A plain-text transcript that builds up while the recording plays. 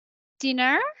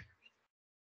dinner?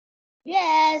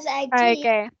 Yes, I did.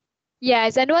 Okay.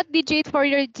 Yes, and what did you eat for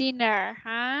your dinner?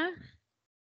 Huh?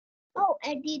 Oh,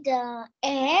 I did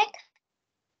egg.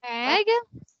 Uh, Egg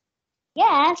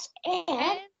yes,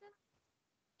 egg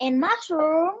and and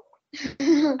mushroom.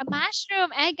 a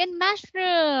mushroom, egg and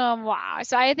mushroom. Wow.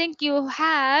 So I think you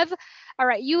have, all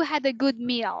right, you had a good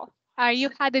meal.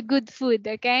 You had a good food,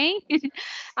 okay?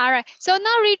 All right. So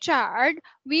now, Richard,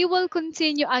 we will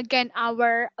continue again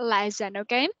our lesson,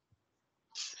 okay?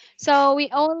 So we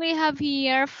only have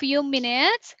here a few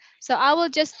minutes. So I will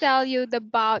just tell you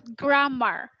about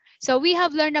grammar. So we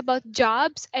have learned about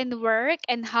jobs and work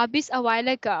and hobbies a while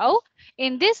ago.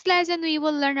 In this lesson, we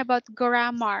will learn about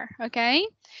grammar. Okay.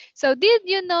 So did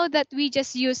you know that we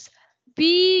just use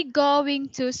be going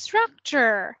to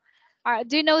structure?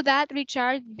 Do you know that,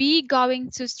 Richard? Be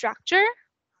going to structure?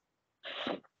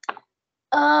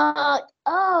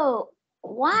 Oh,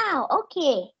 wow.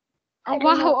 Okay. I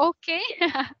don't know. Wow. Okay.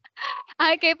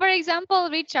 Okay. For example,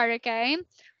 Richard. Okay.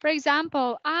 For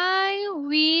example, I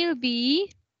will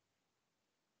be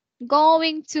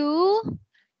going to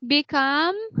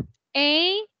become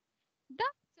a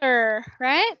doctor,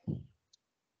 right?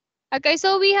 Okay,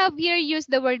 so we have here used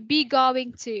the word be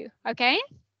going to, okay?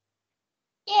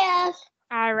 Yes.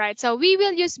 All right, so we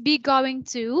will use be going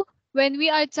to when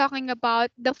we are talking about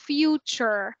the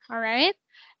future, all right?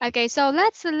 Okay, so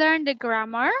let's learn the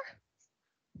grammar.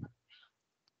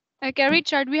 Okay,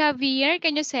 Richard, we have here,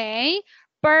 can you say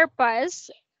purpose?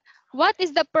 What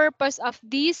is the purpose of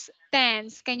this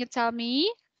tense? Can you tell me?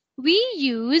 We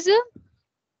use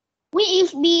We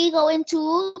is be going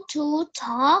to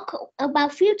talk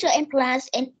about future and plans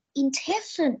and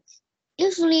intentions.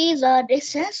 Usually, the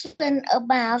decision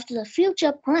about the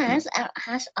future plans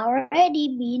has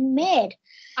already been made.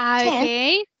 Tense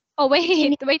Okay. Oh,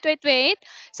 wait, continue wait.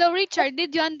 So, Richard,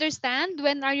 did you understand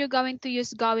when are you going to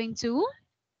use going to?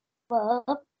 verb.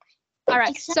 All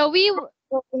right. Example,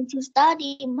 So, going to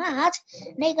study math.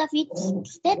 Negative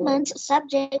statement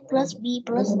subject plus be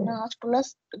plus not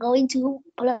plus going to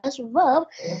plus verb.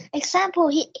 Example,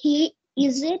 he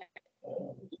isn't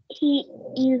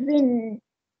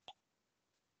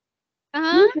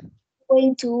uh-huh. he's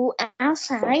going to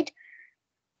outside.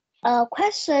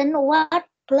 Question what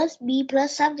plus be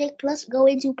plus subject plus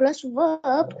going to plus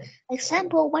verb.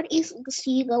 Example, what is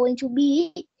she going to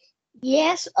be?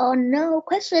 Yes or no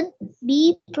question.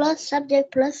 Be plus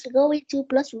subject plus going to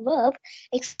plus verb.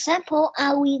 Example,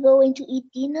 are we going to eat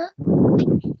dinner?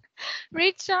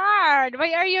 Richard,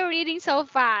 why are you reading so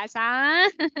fast, huh?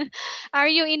 Are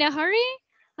you in a hurry?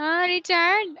 Huh,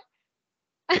 Richard?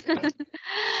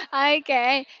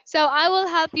 Okay. So, I will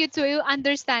help you to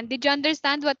understand. Did you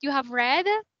understand what you have read?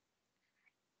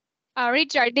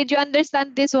 Richard, did you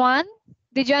understand this one?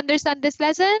 Did you understand this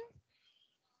lesson?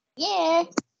 Yeah.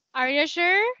 Are you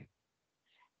sure?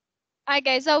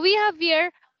 Okay, so we have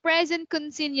here present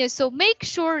continuous. So make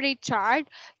sure, Richard,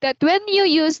 that when you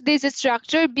use this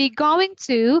structure, be going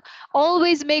to,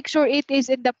 always make sure it is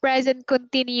in the present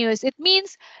continuous. It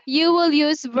means you will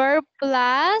use verb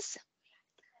plus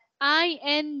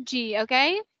ing,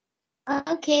 okay?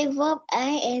 Okay, verb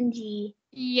ing.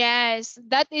 Yes,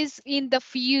 that is in the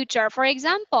future. For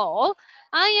example,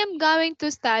 I am going to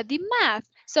study math.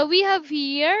 So we have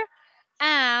here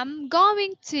am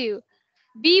going to.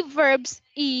 Be verbs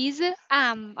is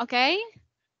am, okay?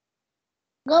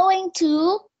 Going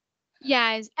to.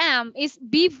 Yes, am is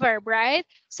be verb, right?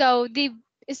 So the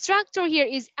structure here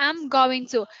is am going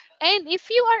to. And if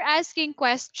you are asking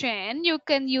question, you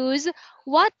can use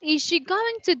what is she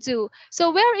going to do?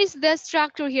 So where is the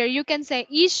structure here? You can say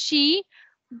is she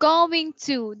going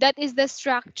to? That is the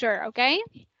structure, okay?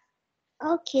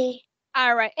 Okay.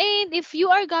 All right. And if you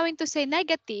are going to say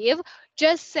negative,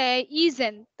 just say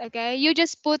isn't, okay? You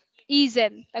just put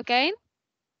isn't, okay?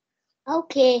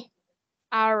 Okay.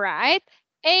 All right.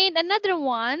 And another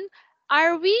one,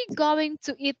 are we going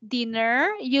to eat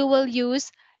dinner? You will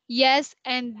use yes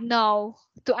and no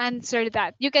to answer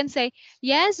that. You can say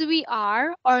yes, we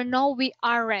are, or no, we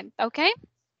aren't. Okay.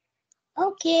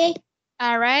 Okay.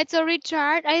 All right. So,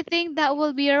 Richard, I think that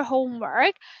will be your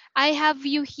homework. I have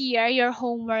you here, your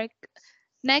homework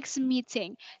next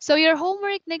meeting. So your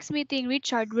homework next meeting,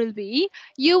 Richard, will be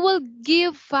you will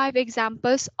give 5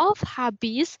 examples of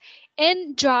hobbies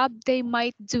and job they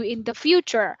might do in the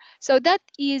future. So that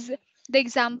is the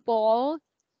example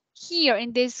here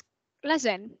in this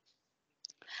lesson.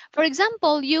 For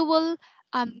example, you will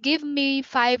give me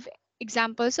 5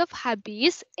 examples of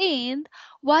hobbies and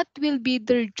what will be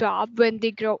their job when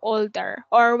they grow older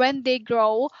or when they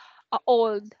grow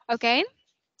old. Okay?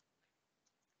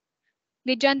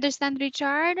 Did you understand,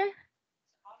 Richard?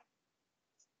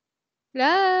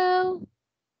 Hello?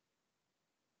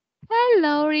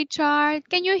 Hello, Richard.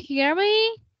 Can you hear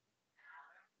me?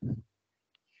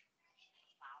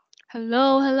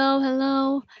 Hello, hello,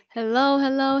 hello. Hello,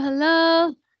 hello,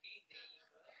 hello.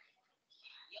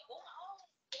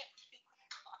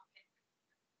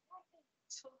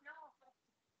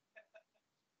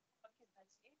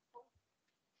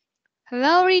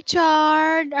 Hello,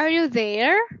 Richard. Are you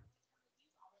there?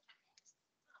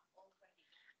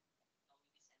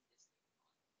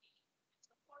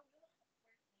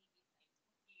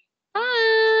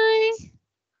 Hi.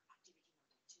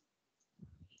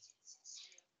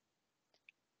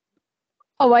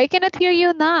 Oh, I cannot hear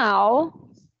you now.